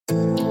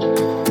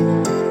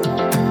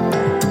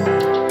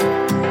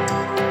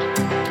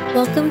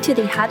Welcome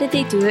to the How Did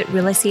They Do It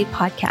Real Estate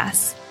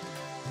Podcast.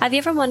 Have you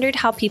ever wondered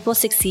how people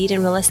succeed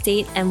in real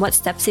estate and what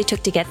steps they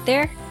took to get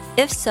there?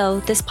 If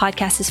so, this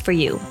podcast is for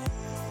you.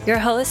 Your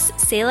hosts,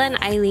 Sayla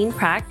and Eileen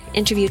Prack,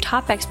 interview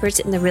top experts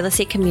in the real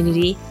estate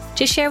community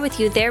to share with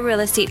you their real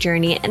estate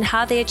journey and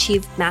how they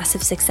achieved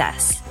massive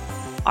success.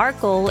 Our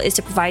goal is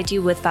to provide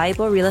you with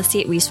valuable real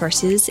estate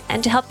resources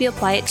and to help you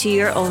apply it to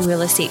your own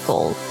real estate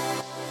goal.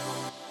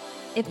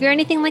 If you're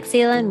anything like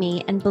Sayla and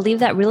me and believe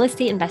that real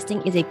estate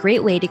investing is a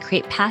great way to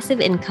create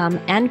passive income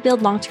and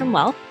build long-term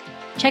wealth,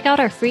 check out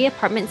our free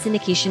apartment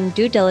syndication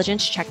due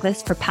diligence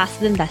checklist for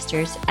passive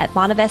investors at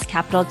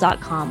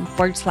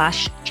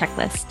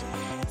bonavestcapital.com/checklist.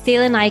 Sayla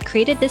and I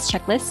created this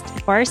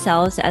checklist for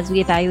ourselves as we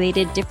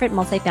evaluated different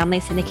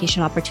multifamily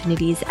syndication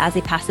opportunities as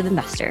a passive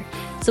investor.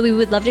 So we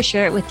would love to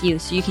share it with you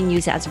so you can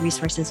use it as a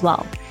resource as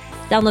well.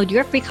 Download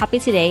your free copy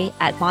today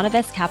at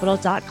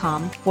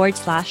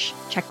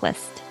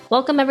bonavestcapital.com/checklist.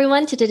 Welcome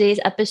everyone to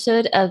today's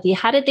episode of the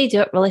How Did They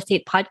Do It Real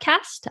Estate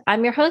Podcast.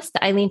 I'm your host,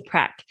 Eileen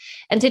Prack.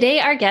 And today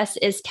our guest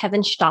is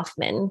Kevin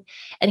Shtofman.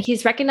 And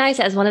he's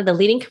recognized as one of the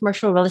leading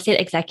commercial real estate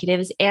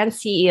executives and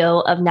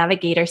CEO of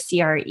Navigator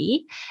CRE.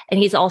 And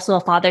he's also a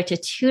father to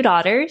two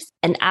daughters,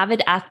 an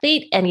avid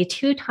athlete, and a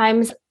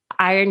 2-time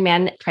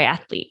Ironman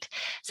triathlete.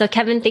 So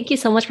Kevin, thank you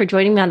so much for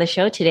joining me on the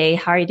show today.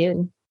 How are you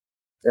doing?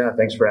 Yeah,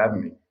 thanks for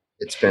having me.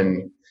 It's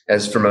been,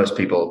 as for most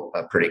people,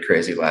 a pretty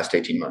crazy last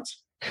 18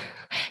 months.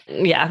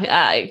 Yeah,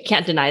 I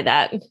can't deny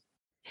that.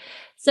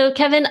 So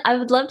Kevin, I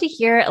would love to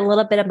hear a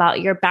little bit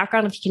about your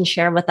background, if you can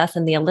share with us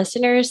and the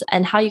listeners,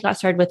 and how you got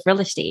started with real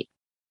estate.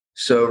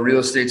 So real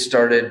estate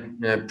started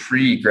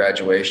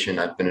pre-graduation.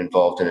 I've been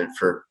involved in it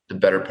for the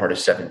better part of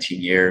 17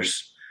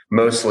 years,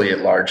 mostly at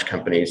large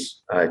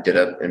companies. I did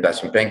an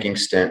investment banking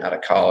stint out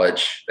of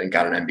college, then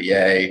got an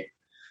MBA,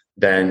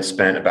 then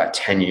spent about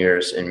 10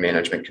 years in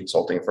management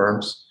consulting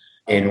firms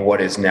in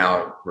what is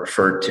now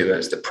referred to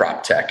as the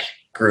prop tech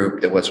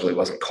group. That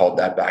wasn't called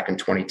that back in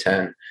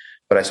 2010,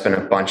 but I spent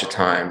a bunch of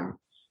time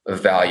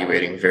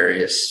evaluating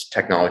various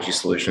technology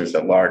solutions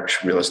that large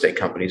real estate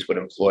companies would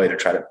employ to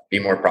try to be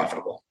more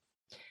profitable.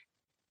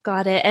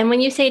 Got it. And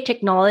when you say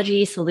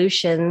technology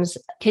solutions,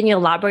 can you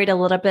elaborate a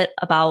little bit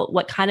about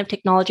what kind of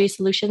technology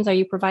solutions are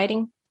you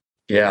providing?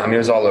 Yeah, it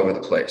was all over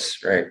the place,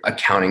 right?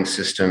 Accounting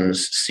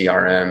systems,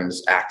 CRMs,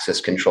 access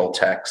control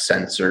tech,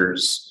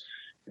 sensors,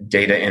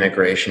 data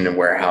integration in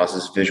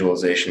warehouses,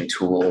 visualization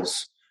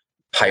tools,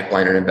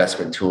 pipeline and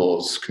investment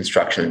tools,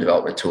 construction and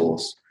development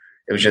tools.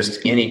 It was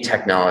just any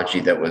technology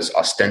that was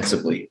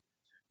ostensibly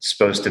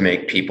supposed to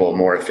make people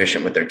more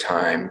efficient with their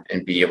time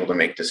and be able to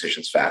make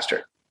decisions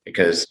faster,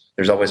 because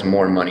there's always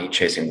more money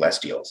chasing less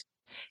deals.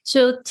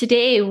 So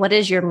today, what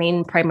is your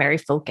main primary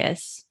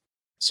focus?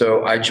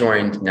 So I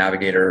joined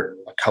Navigator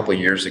a couple of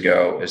years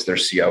ago as their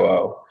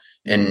COO,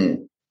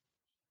 and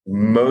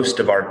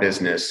most of our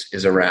business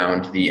is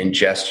around the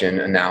ingestion,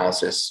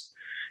 analysis,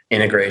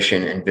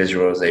 integration, and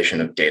visualization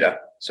of data.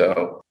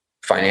 So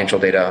financial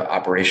data,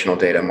 operational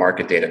data,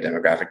 market data,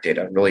 demographic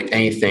data, really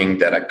anything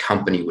that a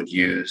company would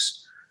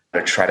use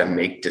to try to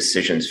make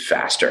decisions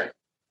faster.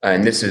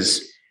 And this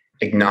is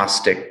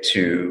agnostic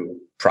to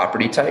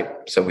property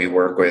type. So we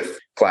work with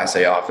Class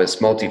A office,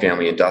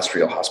 multifamily,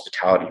 industrial,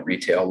 hospitality,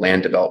 retail,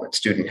 land development,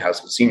 student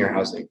housing, senior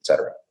housing, et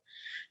cetera.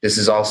 This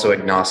is also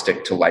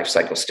agnostic to life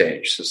cycle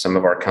stage. So some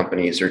of our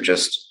companies are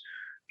just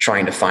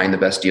trying to find the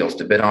best deals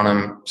to bid on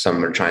them.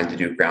 Some are trying to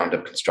do ground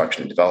up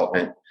construction and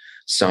development.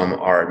 Some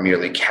are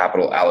merely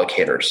capital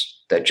allocators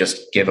that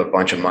just give a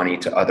bunch of money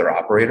to other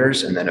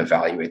operators and then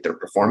evaluate their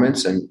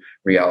performance and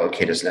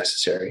reallocate as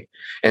necessary.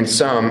 And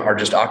some are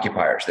just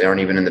occupiers. They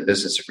aren't even in the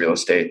business of real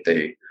estate.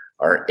 They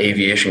are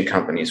aviation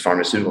companies,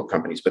 pharmaceutical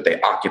companies, but they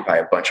occupy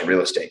a bunch of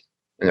real estate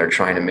and they're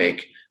trying to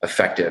make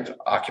effective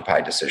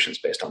occupied decisions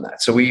based on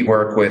that. So we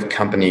work with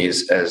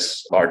companies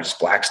as large as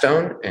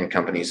Blackstone and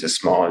companies as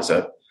small as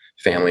a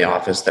family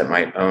office that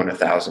might own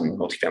 1,000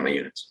 multifamily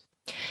units.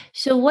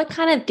 So what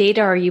kind of data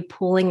are you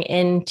pulling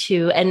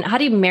into, and how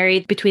do you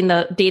marry between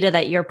the data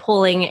that you're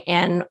pulling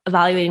and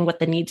evaluating what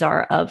the needs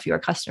are of your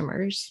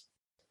customers?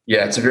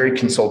 Yeah, it's a very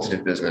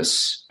consultative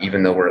business,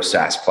 even though we're a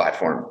SaaS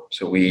platform.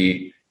 So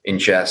we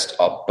ingest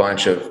a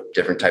bunch of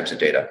different types of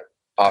data.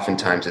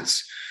 Oftentimes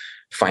it's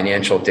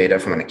financial data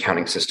from an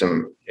accounting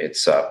system.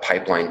 It's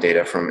pipeline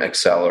data from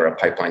Excel or a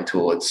pipeline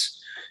tool. It's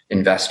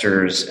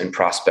investors and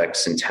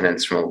prospects and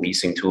tenants from a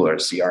leasing tool or a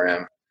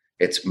CRM.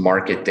 It's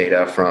market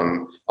data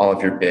from all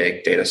of your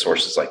big data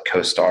sources like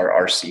CoStar,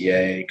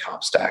 RCA,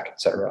 CompStack,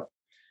 et cetera.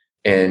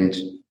 And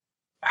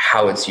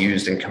how it's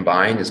used and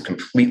combined is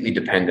completely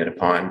dependent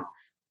upon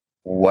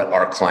what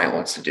our client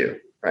wants to do,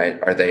 right?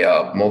 Are they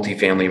a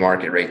multifamily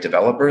market rate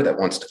developer that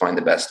wants to find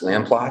the best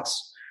land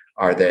plots?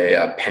 Are they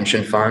a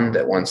pension fund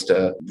that wants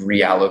to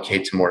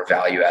reallocate to more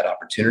value add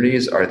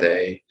opportunities?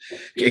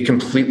 It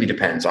completely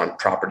depends on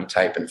property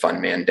type and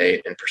fund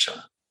mandate and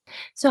persona.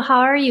 So how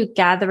are you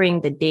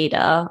gathering the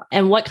data,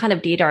 and what kind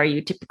of data are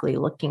you typically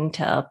looking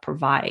to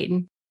provide?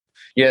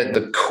 Yeah,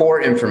 the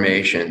core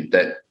information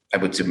that I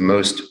would say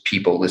most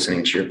people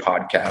listening to your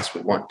podcast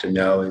would want to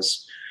know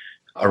is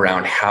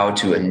around how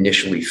to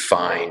initially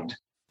find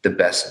the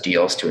best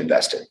deals to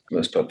invest in.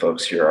 Most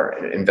folks here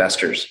are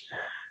investors.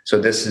 So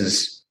this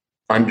is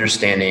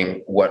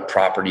understanding what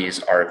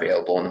properties are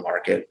available in the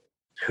market,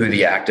 who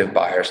the active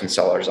buyers and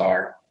sellers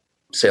are,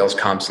 sales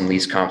comps and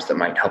lease comps that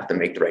might help them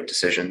make the right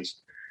decisions,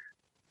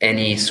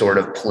 any sort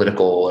of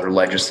political or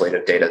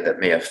legislative data that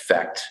may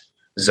affect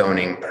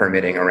zoning,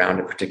 permitting around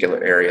a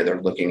particular area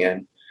they're looking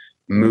in,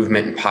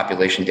 movement and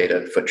population data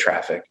and foot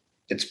traffic.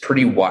 It's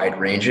pretty wide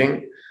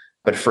ranging,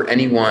 but for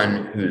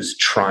anyone who's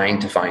trying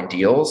to find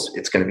deals,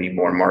 it's going to be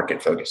more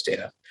market focused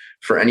data.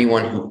 For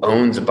anyone who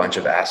owns a bunch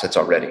of assets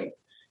already,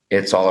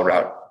 it's all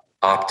about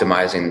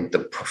optimizing the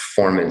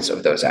performance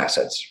of those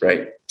assets,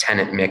 right?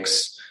 Tenant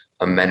mix,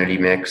 amenity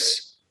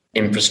mix,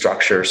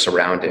 infrastructure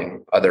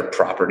surrounding other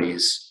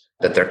properties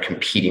that they're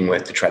competing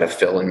with to try to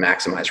fill and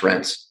maximize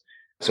rents.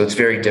 So it's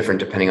very different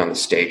depending on the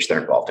stage they're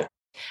involved in.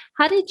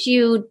 How did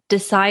you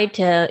decide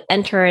to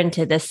enter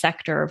into this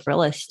sector of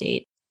real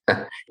estate?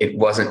 It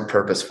wasn't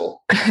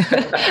purposeful.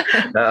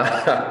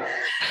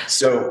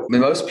 So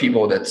most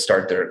people that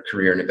start their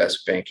career in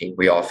investment banking,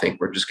 we all think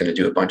we're just going to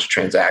do a bunch of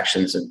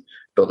transactions and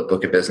build a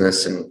book of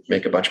business and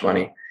make a bunch of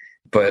money.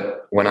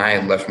 But when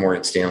I left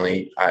Morgan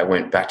Stanley, I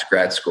went back to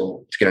grad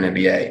school to get an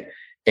MBA.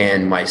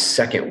 And my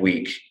second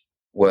week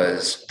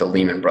was the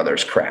Lehman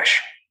Brothers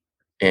crash.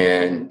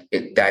 And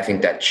I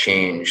think that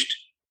changed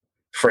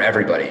for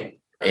everybody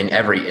in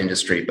every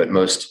industry, but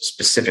most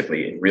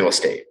specifically in real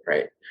estate,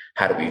 right?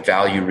 How do we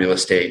value real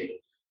estate?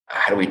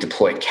 How do we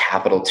deploy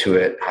capital to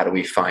it? How do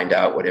we find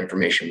out what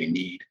information we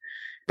need?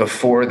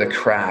 Before the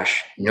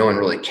crash, no one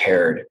really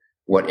cared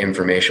what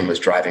information was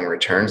driving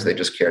returns. They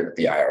just cared that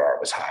the IRR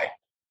was high.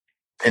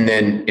 And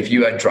then if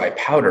you had dry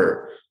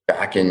powder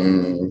back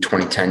in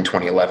 2010,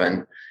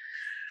 2011,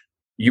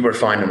 you were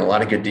finding a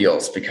lot of good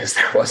deals because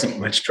there wasn't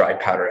much dry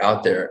powder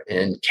out there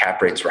and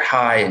cap rates were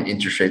high and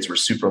interest rates were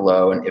super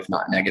low and if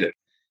not negative.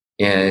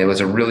 And it was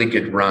a really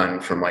good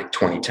run from like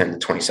 2010 to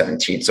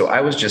 2017. So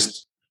I was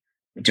just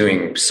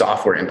doing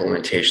software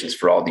implementations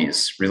for all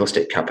these real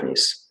estate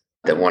companies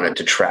that wanted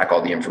to track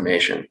all the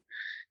information.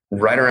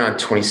 Right around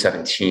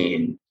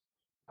 2017,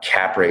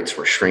 cap rates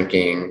were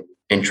shrinking.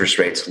 Interest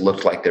rates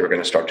looked like they were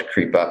going to start to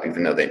creep up,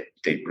 even though they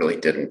really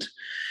didn't.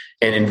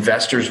 And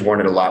investors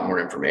wanted a lot more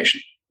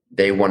information.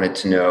 They wanted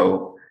to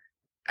know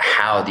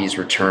how these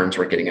returns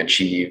were getting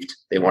achieved.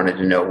 They wanted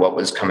to know what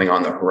was coming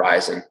on the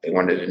horizon. They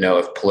wanted to know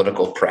if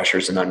political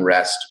pressures and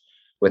unrest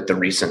with the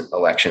recent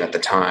election at the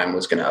time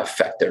was going to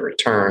affect their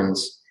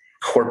returns.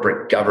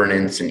 Corporate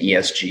governance and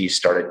ESG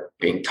started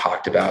being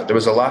talked about. There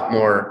was a lot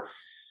more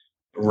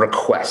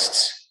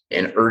requests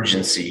and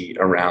urgency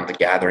around the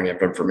gathering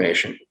of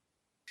information.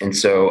 And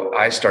so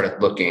I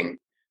started looking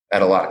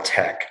at a lot of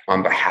tech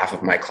on behalf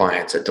of my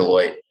clients at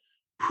Deloitte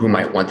who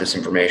might want this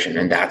information.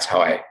 And that's how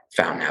I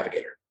found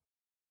Navigator.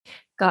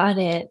 Got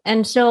it.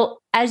 And so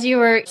as you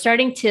were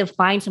starting to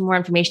find some more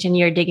information,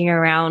 you're digging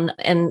around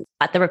and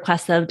at the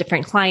request of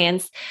different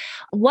clients,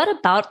 what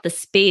about the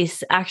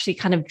space actually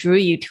kind of drew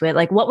you to it?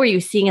 Like what were you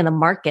seeing in the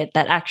market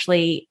that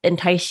actually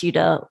enticed you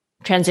to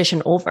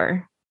transition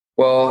over?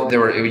 Well,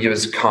 it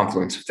was a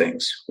confluence of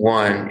things.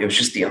 One, it was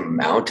just the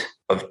amount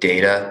of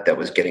data that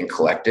was getting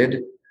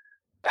collected.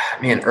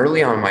 Man,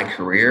 early on in my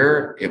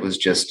career, it was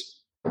just,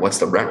 what's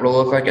the rent roll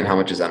look like and how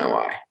much is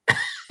NOI?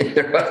 They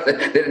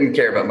didn't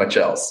care about much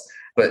else.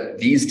 But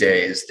these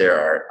days, there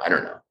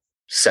are,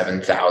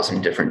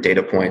 7,000 different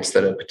data points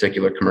that a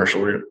particular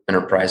commercial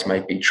enterprise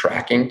might be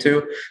tracking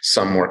to,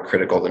 some more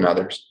critical than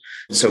others.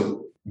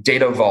 So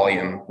data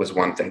volume was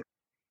one thing.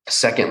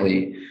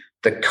 Secondly,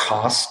 the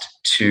cost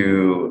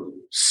to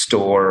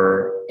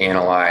store,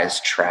 analyze,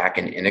 track,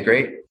 and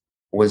integrate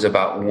was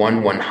about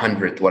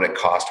 1/100th what it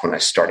cost when I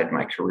started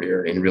my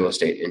career in real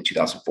estate in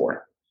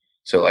 2004.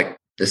 So like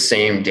the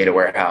same data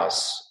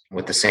warehouse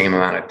with the same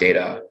amount of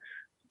data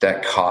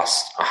that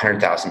costs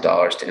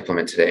 $100,000 to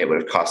implement today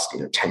would have cost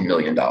 $10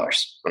 million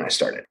when I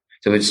started.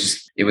 So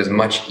it was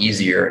much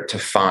easier to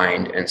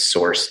find and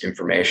source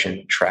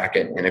information, track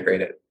it,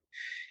 integrate it.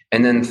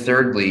 And then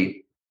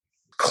thirdly,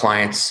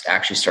 clients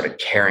actually started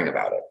caring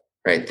about it,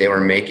 right? They were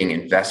making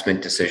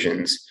investment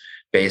decisions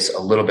based a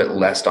little bit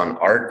less on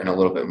art and a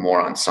little bit more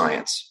on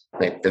science.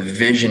 Like the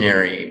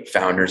visionary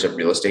founders of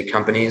real estate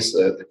companies,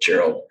 the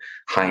Gerald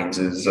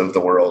Heinzes of the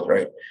world,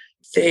 right?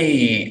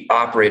 They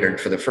operated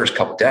for the first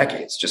couple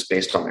decades just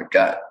based on their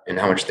gut and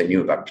how much they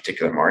knew about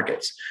particular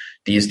markets.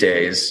 These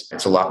days,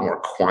 it's a lot more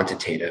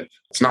quantitative.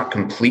 It's not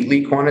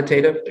completely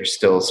quantitative. There's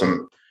still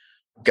some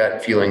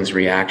gut feelings,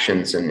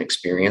 reactions, and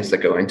experience that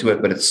go into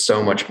it, but it's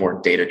so much more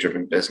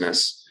data-driven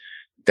business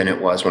than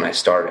it was when I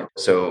started.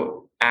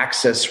 So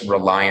access,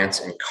 reliance,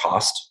 and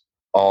cost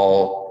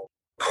all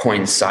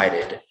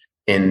coincided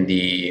in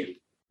the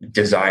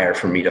desire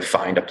for me to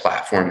find a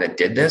platform that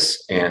did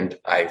this. And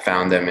I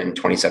found them in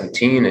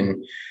 2017,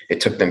 and it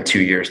took them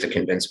 2 years to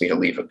convince me to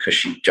leave a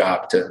cushy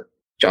job to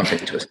jump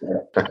into a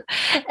startup.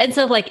 And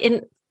so like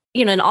in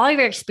all of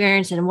your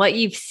experience and what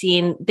you've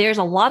seen, there's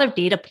a lot of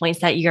data points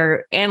that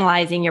you're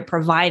analyzing, you're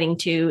providing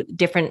to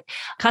different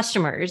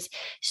customers.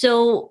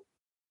 So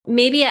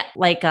maybe at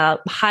like a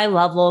high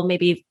level,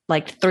 maybe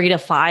like 3 to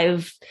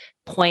 5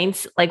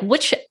 points, like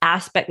which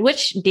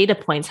data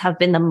points have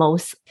been the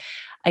most,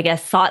 I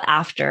guess, sought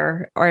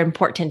after or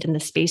important in the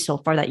space so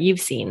far that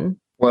you've seen?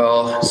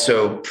 Well,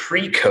 so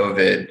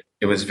pre-COVID,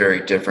 it was very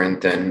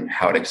different than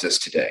how it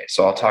exists today.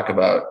 So I'll talk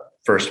about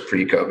first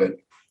pre-COVID.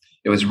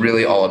 It was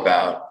really all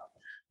about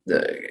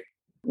the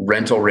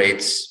rental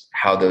rates,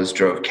 how those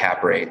drove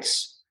cap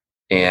rates,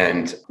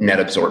 and net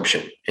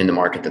absorption in the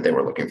market that they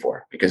were looking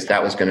for, because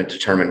that was going to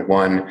determine,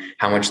 one,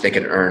 how much they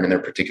could earn in their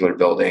particular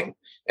building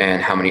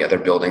and how many other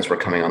buildings were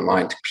coming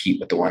online to compete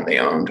with the one they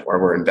owned or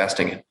were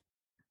investing in.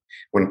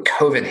 When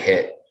COVID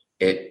hit,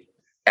 it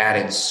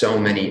added so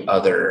many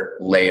other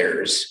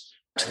layers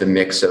to the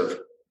mix of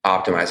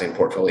optimizing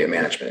portfolio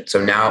management.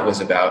 So now it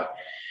was about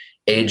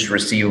aged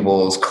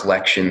receivables,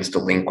 collections,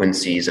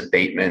 delinquencies,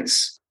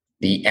 abatements,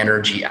 the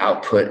energy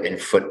output and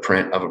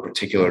footprint of a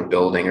particular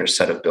building or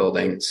set of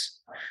buildings,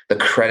 the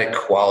credit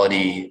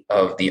quality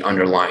of the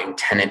underlying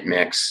tenant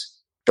mix,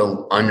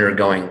 the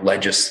undergoing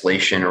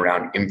legislation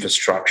around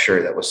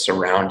infrastructure that was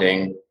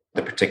surrounding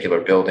the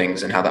particular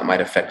buildings and how that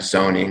might affect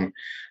zoning,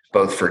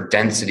 both for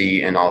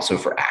density and also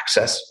for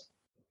access.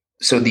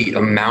 So the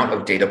amount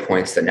of data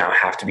points that now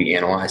have to be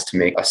analyzed to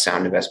make a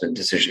sound investment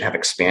decision have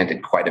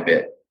expanded quite a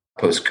bit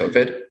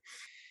post-COVID.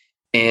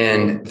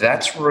 And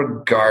that's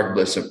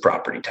regardless of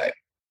property type,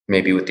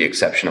 maybe with the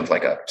exception of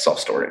like a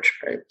self-storage,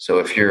 right? So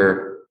if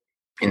you're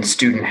in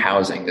student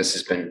housing, this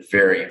has been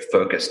very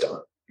focused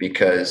on,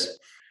 because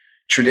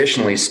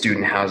traditionally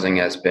student housing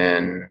has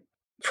been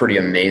pretty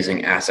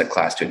amazing asset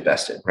class to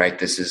invest in, right?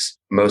 This is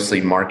mostly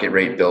market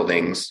rate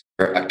buildings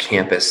or a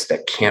campus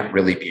that can't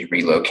really be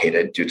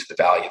relocated due to the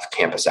value of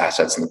campus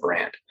assets and the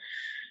brand.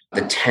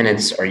 The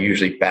tenants are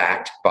usually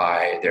backed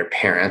by their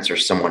parents or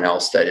someone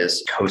else that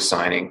is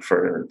co-signing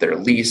for their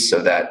lease,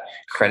 so that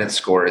credit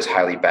score is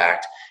highly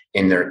backed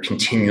and they're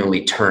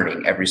continually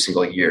turning every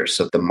single year,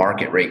 so the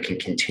market rate can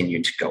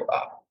continue to go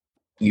up.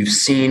 You've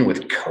seen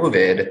with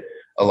COVID,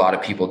 a lot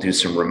of people do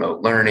some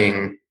remote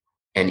learning.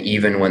 And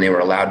even when they were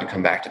allowed to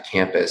come back to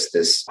campus,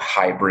 this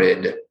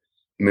hybrid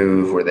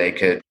move where they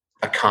could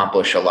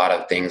accomplish a lot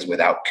of things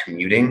without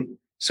commuting.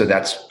 So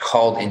that's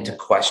called into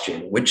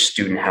question which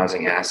student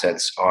housing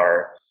assets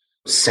are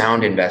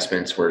sound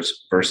investments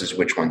versus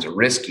which ones are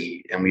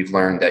risky. And we've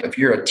learned that if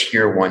you're a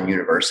tier 1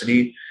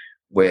 university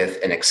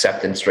with an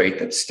acceptance rate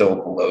that's still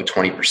below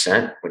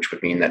 20%, which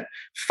would mean that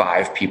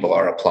 5 people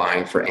are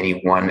applying for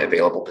any one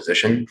available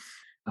position,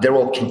 there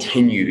will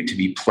continue to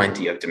be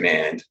plenty of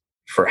demand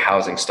for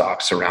housing stock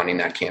surrounding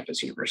that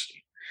campus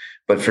university.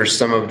 But for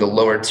some of the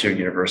lower tier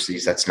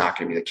universities, that's not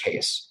going to be the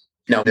case.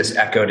 Now, this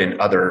echoed in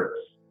other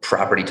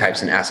property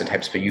types and asset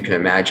types, but you can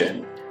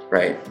imagine,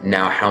 right,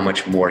 now how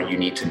much more you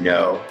need to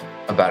know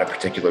about a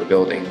particular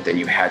building than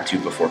you had to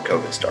before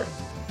COVID started.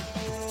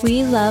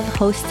 We love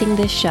hosting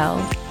this show.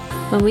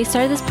 When we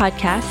started this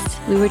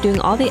podcast, we were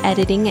doing all the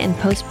editing and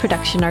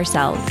post-production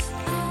ourselves.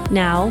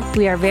 Now,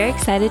 we are very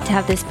excited to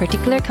have this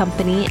particular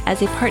company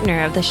as a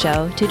partner of the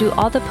show to do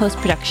all the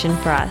post-production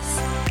for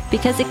us,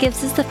 because it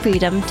gives us the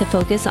freedom to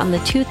focus on the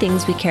 2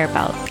 things we care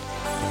about: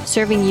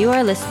 serving you,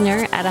 our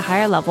listener, at a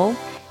higher level,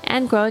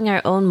 and growing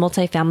our own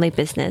multifamily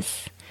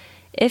business.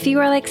 If you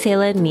are like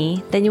Sayla and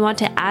me, then you want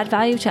to add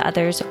value to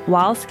others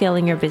while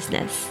scaling your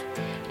business.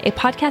 A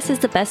podcast is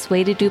the best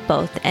way to do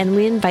both, and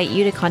we invite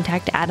you to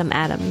contact Adam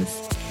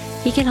Adams.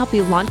 He can help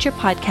you launch your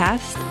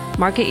podcast,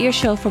 market your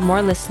show for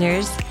more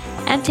listeners,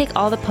 and take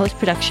all the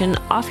post-production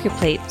off your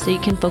plate so you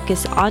can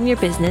focus on your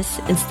business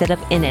instead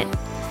of in it.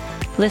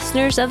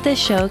 Listeners of this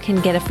show can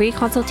get a free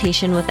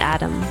consultation with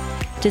Adam.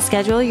 To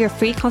schedule your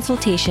free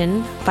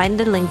consultation, find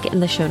the link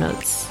in the show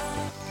notes.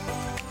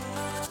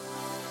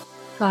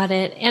 Got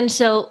it. And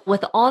so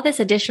with all this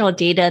additional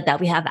data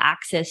that we have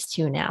access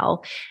to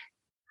now,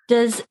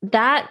 does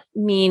that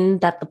mean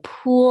that the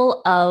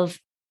pool of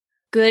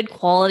good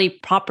quality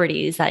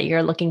properties that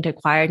you're looking to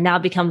acquire now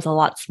becomes a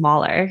lot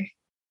smaller?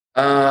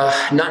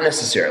 Not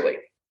necessarily.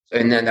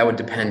 And then that would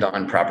depend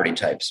on property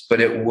types, but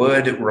it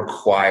would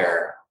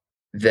require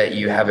that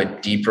you have a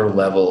deeper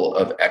level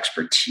of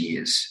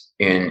expertise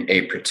in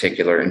a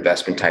particular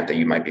investment type that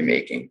you might be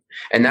making.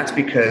 And that's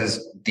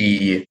because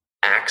the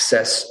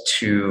access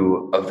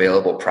to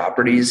available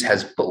properties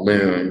has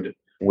ballooned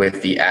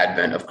with the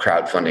advent of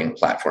crowdfunding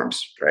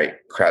platforms, right?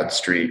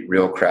 CrowdStreet,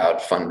 Real Crowd,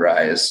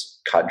 Fundrise,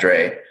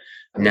 Cadre.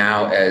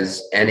 Now,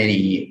 as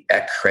any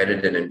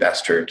accredited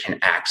investor can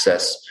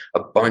access a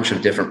bunch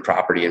of different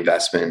property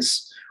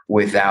investments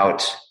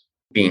without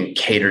being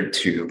catered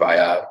to by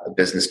a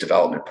business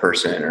development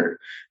person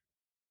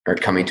or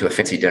coming to a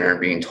fancy dinner and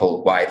being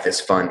told why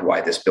this fund, why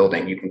this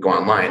building. You can go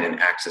online and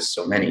access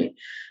so many.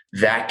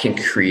 That can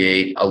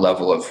create a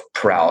level of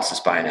paralysis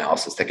by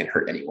analysis that can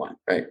hurt anyone,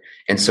 right?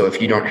 And so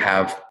if you don't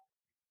have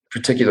a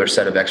particular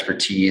set of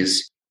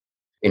expertise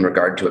in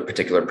regard to a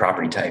particular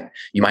property type,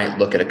 you might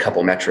look at a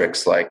couple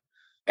metrics like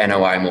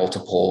NOI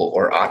multiple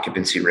or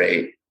occupancy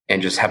rate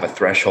and just have a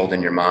threshold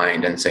in your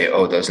mind and say,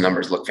 oh, those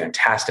numbers look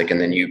fantastic.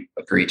 And then you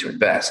agree to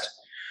invest.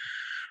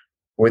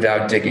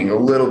 without digging a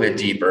little bit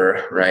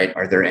deeper, right?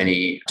 Are there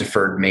any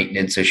deferred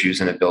maintenance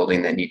issues in a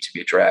building that need to be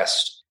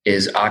addressed?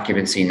 Is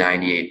occupancy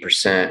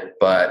 98%,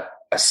 but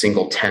a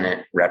single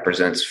tenant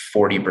represents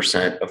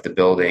 40% of the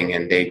building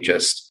and they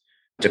just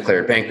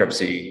declared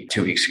bankruptcy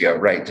 2 weeks ago,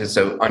 right?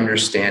 So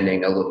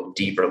understanding a little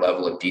deeper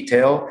level of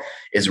detail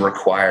is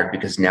required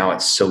because now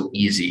it's so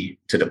easy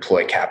to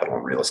deploy capital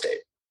in real estate.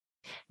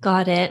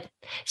 Got it.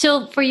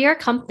 So for your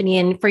company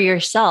and for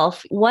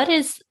yourself, what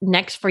is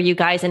next for you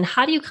guys? And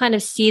how do you kind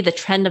of see the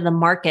trend of the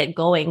market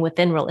going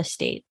within real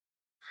estate?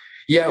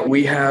 Yeah,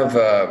 we have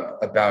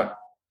about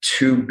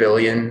 2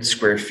 billion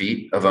square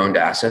feet of owned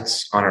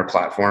assets on our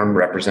platform,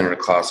 represented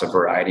across a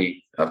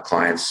variety of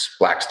clients: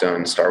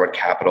 Blackstone, Starwood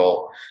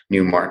Capital,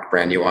 Newmark,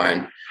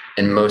 Brandywine,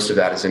 and most of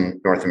that is in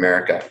North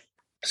America.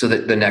 So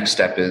the next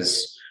step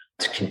is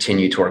to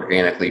continue to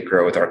organically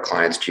grow with our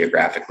clients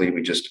geographically.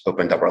 We just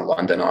opened up our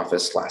London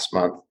office last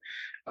month,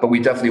 but we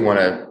definitely want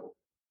to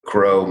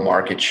grow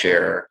market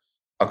share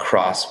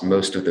across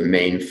most of the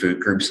main food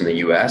groups in the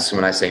US.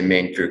 And when I say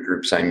main food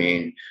groups, I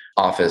mean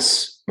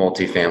office,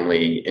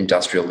 multifamily,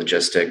 industrial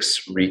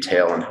logistics,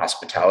 retail, and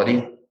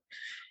hospitality.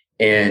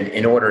 And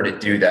in order to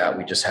do that,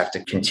 we just have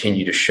to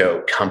continue to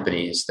show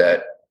companies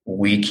that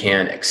we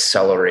can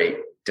accelerate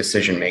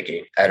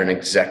decision-making at an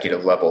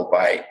executive level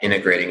by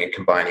integrating and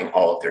combining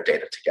all of their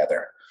data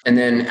together. And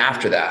then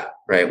after that,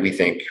 right, we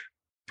think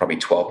probably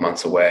 12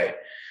 months away,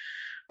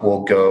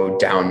 we'll go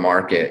down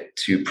market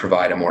to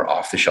provide a more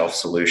off-the-shelf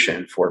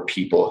solution for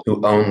people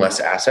who own less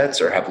assets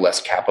or have less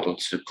capital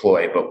to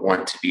deploy, but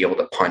want to be able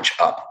to punch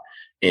up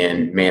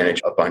and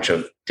manage a bunch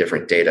of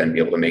different data and be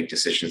able to make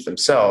decisions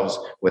themselves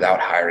without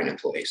hiring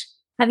employees.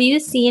 Have you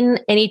seen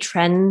any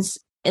trends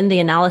in the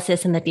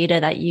analysis and the data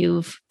that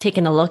you've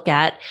taken a look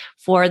at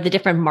for the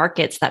different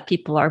markets that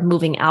people are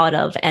moving out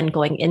of and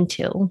going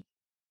into?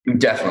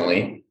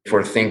 Definitely. If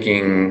we're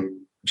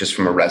thinking just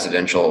from a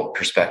residential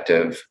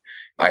perspective,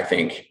 I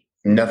think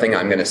nothing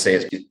I'm going to say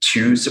is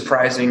too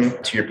surprising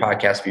to your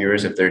podcast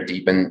viewers if they're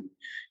deep in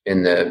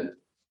the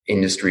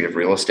industry of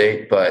real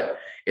estate, but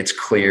it's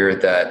clear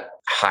that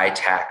high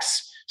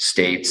tax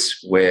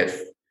states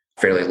with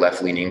fairly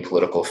left-leaning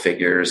political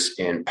figures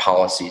and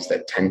policies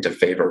that tend to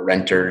favor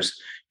renters,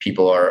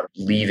 people are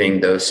leaving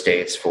those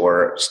states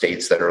for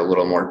states that are a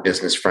little more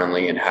business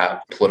friendly and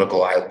have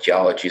political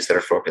ideologies that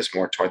are focused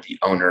more toward the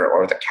owner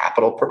or the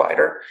capital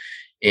provider.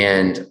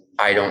 And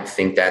I don't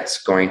think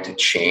that's going to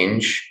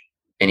change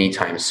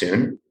anytime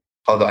soon.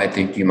 Although I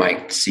think you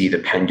might see the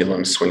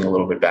pendulum swing a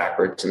little bit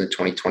backwards in the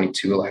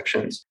 2022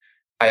 elections.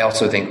 I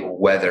also think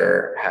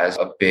weather has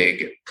a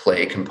big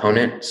play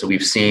component. So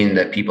we've seen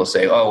that people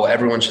say, oh, well,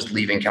 everyone's just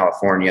leaving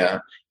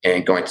California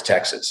and going to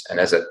Texas. And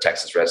as a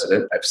Texas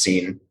resident, I've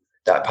seen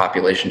that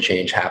population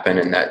change happen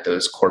and that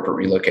those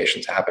corporate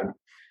relocations happen.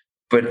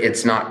 But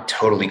it's not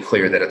totally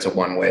clear that it's a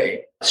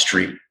one-way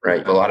street,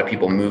 right? A lot of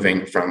people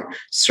moving from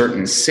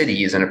certain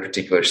cities in a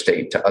particular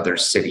state to other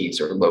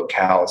cities or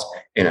locales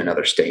in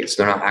another state.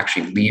 So they're not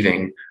actually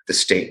leaving the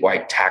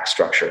statewide tax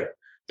structure.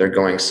 They're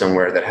going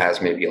somewhere that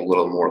has maybe a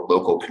little more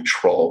local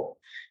control.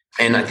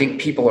 And I think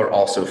people are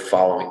also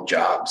following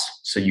jobs.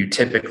 So you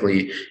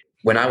typically,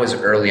 when I was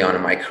early on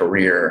in my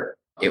career,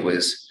 it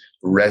was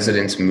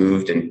residents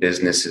moved and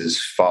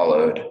businesses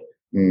followed.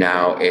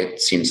 Now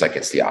it seems like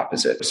it's the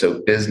opposite.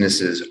 So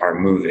businesses are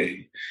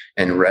moving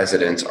and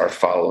residents are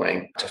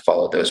following to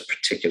follow those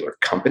particular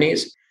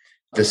companies.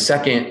 The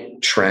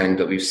second trend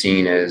that we've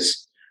seen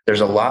is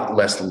there's a lot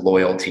less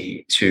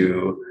loyalty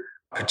to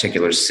a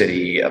particular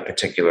city, a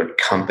particular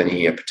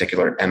company, a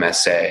particular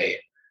MSA.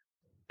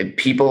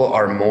 People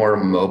are more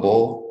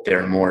mobile,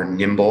 they're more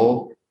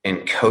nimble, and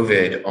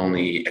COVID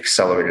only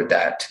accelerated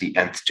that to the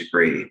nth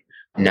degree.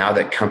 Now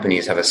that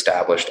companies have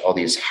established all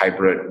these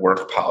hybrid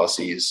work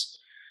policies,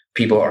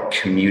 people are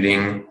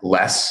commuting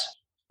less,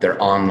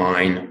 they're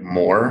online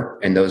more,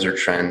 and those are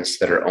trends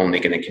that are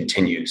only going to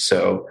continue.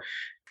 So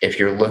if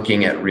you're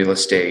looking at real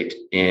estate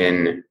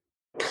in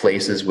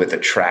places with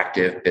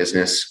attractive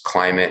business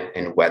climate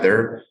and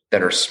weather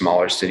that are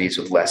smaller cities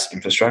with less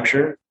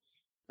infrastructure,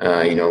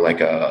 like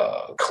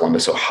a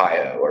Columbus,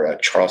 Ohio, or a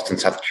Charleston,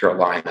 South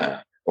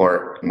Carolina,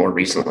 or more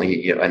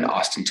recently, in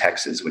Austin,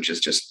 Texas, which is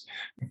just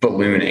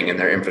ballooning and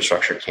their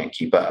infrastructure can't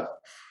keep up.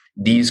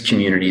 These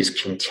communities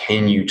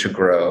continue to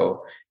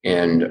grow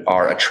and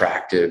are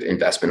attractive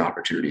investment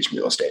opportunities in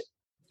real estate.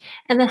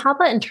 And then how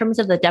about in terms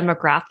of the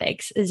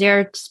demographics? Is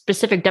there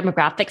specific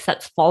demographics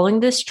that's following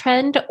this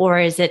trend, or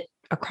is it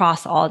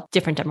across all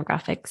different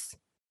demographics?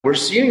 We're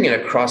seeing it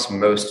across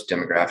most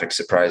demographics,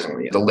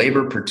 surprisingly. The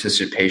labor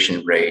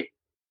participation rate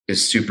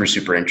is super,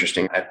 super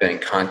interesting. I've been in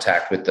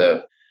contact with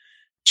the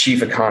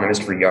chief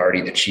economist for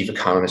Yardi, the chief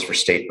economist for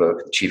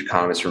Statebook, the chief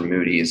economist for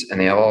Moody's, and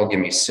they all give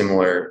me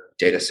similar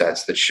data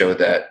sets that show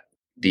that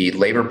the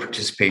labor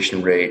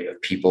participation rate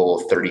of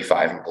people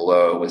 35 and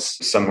below was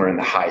somewhere in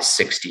the high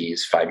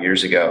 60s 5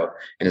 years ago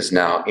and is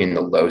now in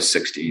the low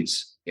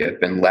 60s. They've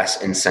been less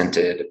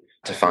incented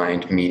to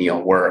find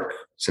menial work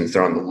since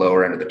they're on the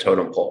lower end of the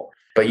totem pole.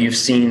 But you've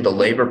seen the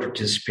labor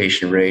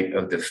participation rate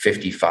of the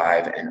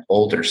 55 and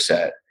older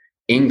set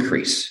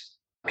increase.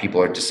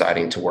 People are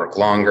deciding to work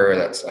longer.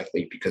 That's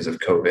likely because of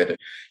COVID,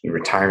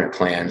 retirement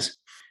plans,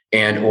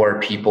 and or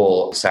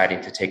people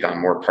deciding to take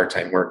on more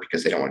part-time work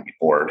because they don't want to be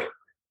bored.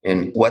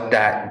 And what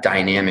that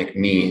dynamic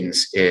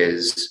means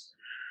is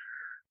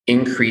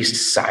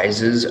increased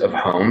sizes of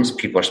homes.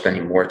 People are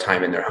spending more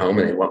time in their home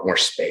and they want more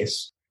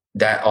space.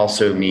 That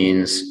also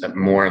means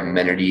more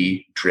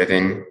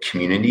amenity-driven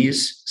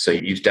communities. So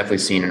you've definitely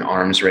seen an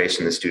arms race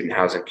in the student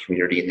housing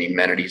community and the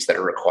amenities that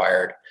are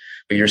required.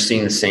 But you're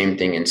seeing the same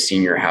thing in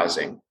senior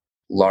housing.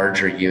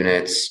 Larger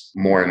units,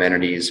 more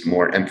amenities,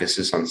 more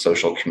emphasis on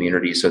social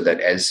community, so that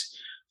as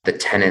the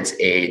tenants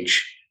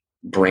age,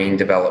 brain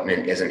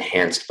development is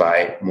enhanced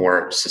by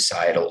more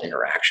societal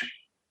interaction.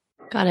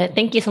 Got it.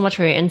 Thank you so much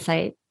for your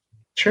insight.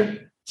 Sure.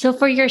 So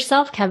for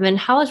yourself, Kevin,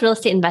 how has real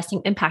estate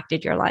investing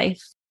impacted your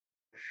life?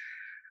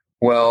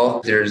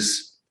 Well,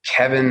 there's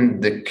Kevin,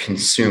 the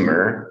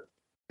consumer.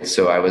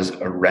 So I was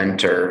a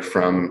renter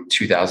from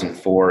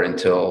 2004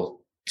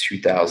 until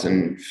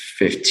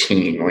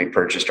 2015 when we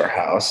purchased our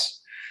house.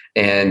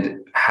 And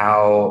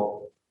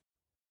how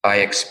I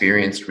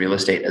experienced real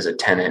estate as a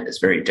tenant is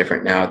very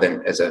different now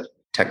than as a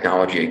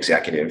technology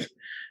executive.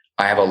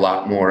 I have a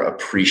lot more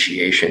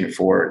appreciation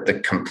for the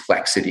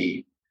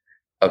complexity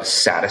of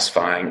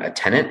satisfying a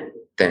tenant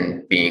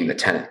than being the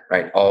tenant,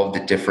 right? All of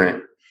the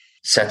different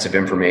sets of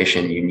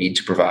information you need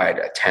to provide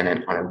a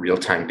tenant on a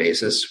real-time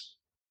basis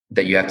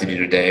that you have to do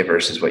today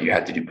versus what you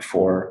had to do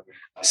before.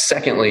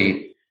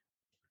 Secondly,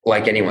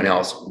 like anyone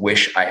else,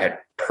 wish I had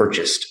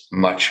purchased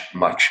much,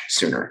 much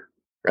sooner,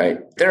 right?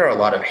 There are a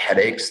lot of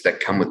headaches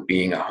that come with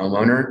being a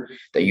homeowner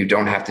that you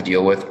don't have to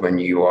deal with when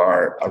you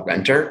are a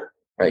renter,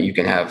 right? You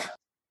can have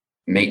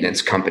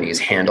maintenance companies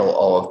handle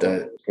all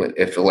of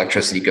if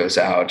electricity goes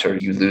out or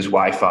you lose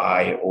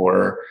Wi-Fi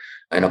or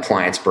an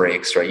appliance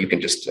breaks, right? You can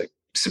just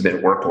submit a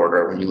work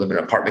order when you live in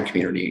an apartment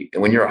community.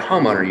 And when you're a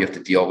homeowner, you have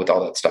to deal with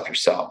all that stuff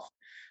yourself.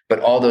 But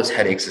all those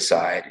headaches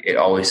aside, it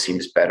always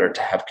seems better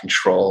to have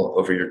control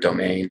over your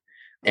domain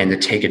and to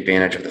take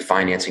advantage of the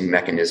financing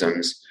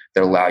mechanisms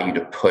that allow you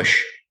to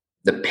push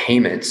the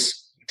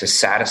payments to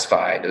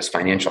satisfy those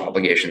financial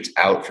obligations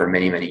out for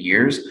many, many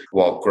years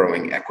while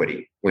growing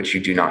equity, which you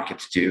do not get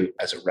to do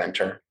as a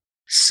renter.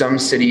 Some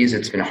cities,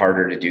 it's been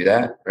harder to do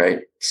that,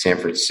 right? San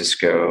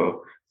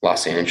Francisco,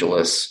 Los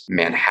Angeles,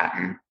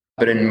 Manhattan.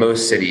 But in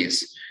most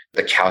cities,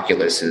 the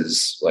calculus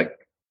is like,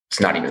 it's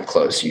not even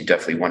close. You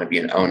definitely want to be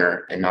an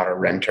owner and not a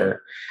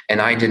renter.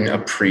 And I didn't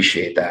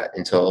appreciate that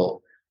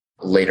until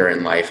later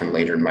in life and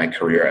later in my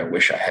career. I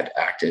wish I had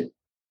acted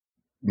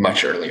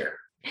much earlier.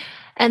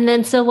 And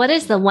then, so what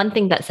is the one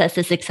thing that sets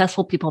the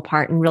successful people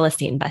apart in real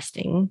estate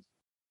investing?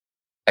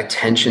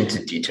 Attention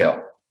to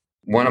detail.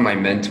 One of my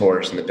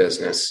mentors in the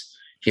business,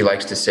 he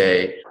likes to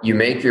say, you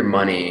make your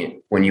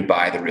money when you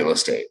buy the real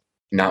estate,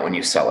 not when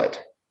you sell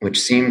it,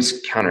 which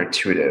seems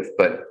counterintuitive,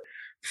 but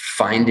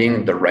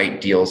finding the right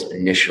deals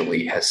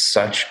initially has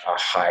such a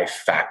high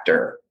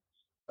factor,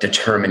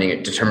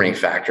 determining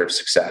factor of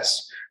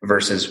success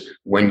versus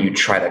when you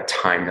try to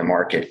time the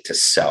market to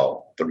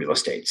sell the real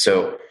estate.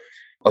 So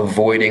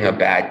avoiding a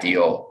bad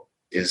deal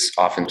is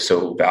often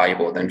so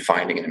valuable than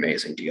finding an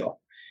amazing deal.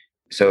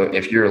 So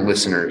if your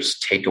listeners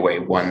take away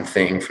one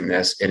thing from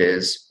this, it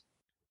is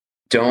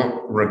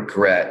don't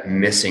regret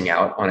missing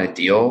out on a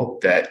deal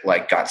that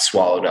got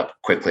swallowed up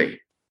quickly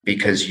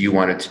because you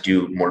wanted to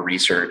do more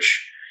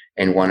research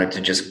and wanted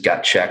to just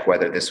gut check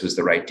whether this was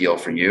the right deal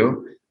for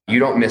you. You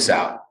don't miss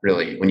out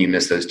really when you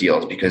miss those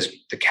deals because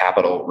the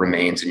capital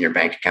remains in your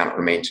bank account,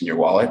 remains in your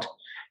wallet.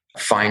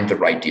 Find the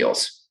right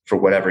deals for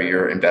whatever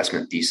your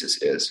investment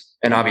thesis is.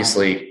 And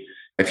obviously,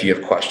 if you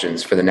have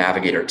questions for the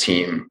Navigator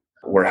team,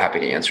 we're happy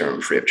to answer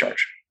them free of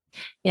charge.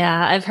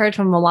 Yeah, I've heard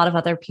from a lot of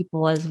other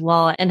people as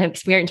well and have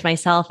experienced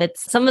myself.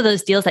 It's some of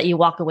those deals that you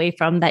walk away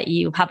from that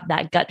you have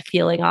that gut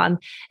feeling on.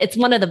 It's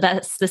one of the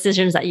best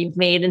decisions that you've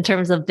made in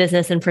terms of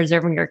business and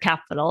preserving your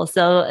capital.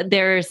 So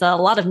there's a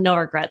lot of no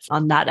regrets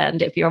on that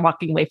end if you're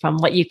walking away from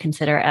what you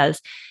consider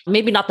as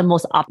maybe not the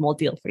most optimal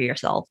deal for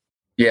yourself.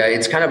 Yeah,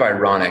 it's kind of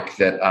ironic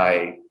that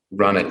I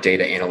run a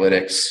data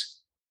analytics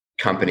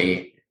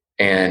company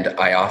and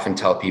I often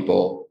tell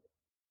people,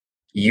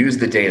 use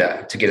the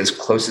data to get as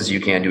close as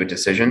you can to a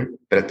decision.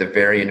 But at the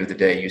very end of the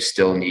day, you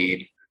still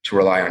need to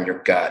rely on your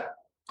gut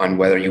on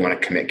whether you want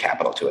to commit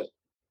capital to it.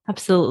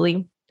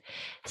 Absolutely.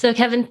 So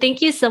Kevin,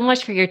 thank you so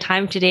much for your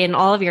time today and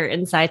all of your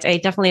insights. I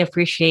definitely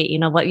appreciate,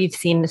 what you've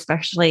seen,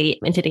 especially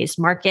in today's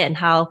market and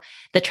how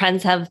the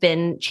trends have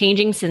been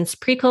changing since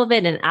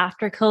pre-COVID and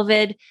after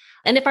COVID.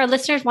 And if our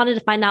listeners wanted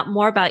to find out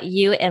more about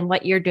you and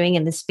what you're doing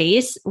in the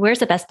space, where's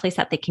the best place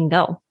that they can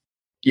go?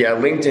 Yeah,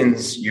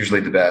 LinkedIn's usually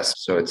the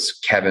best. So it's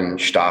Kevin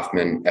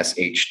Shtofman,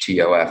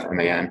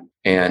 Shtofman.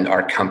 And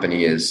our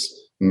company is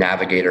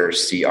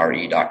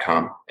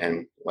navigatorcre.com.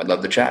 And I'd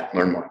love to chat,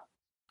 learn more.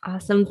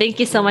 Awesome. Thank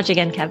you so much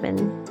again,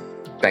 Kevin.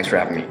 Thanks for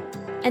having me.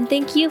 And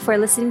thank you for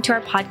listening to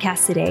our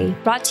podcast today,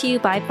 brought to you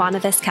by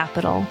Bonavest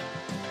Capital.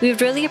 We would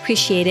really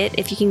appreciate it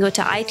if you can go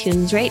to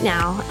iTunes right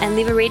now and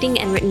leave a rating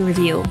and written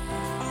review.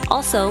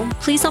 Also,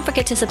 please don't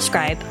forget to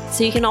subscribe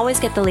so you can always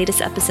get the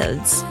latest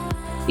episodes.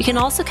 You can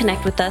also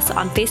connect with us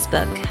on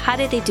Facebook, How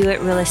Did They Do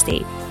It Real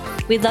Estate.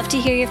 We'd love to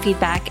hear your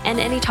feedback and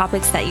any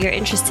topics that you're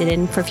interested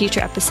in for future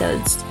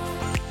episodes.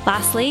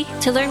 Lastly,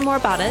 to learn more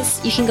about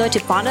us, you can go to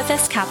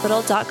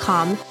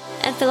bonavestcapital.com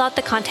and fill out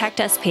the Contact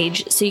Us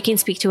page so you can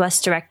speak to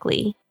us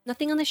directly.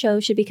 Nothing on the show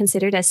should be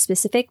considered as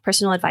specific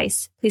personal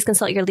advice. Please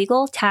consult your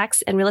legal,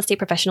 tax, and real estate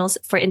professionals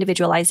for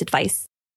individualized advice.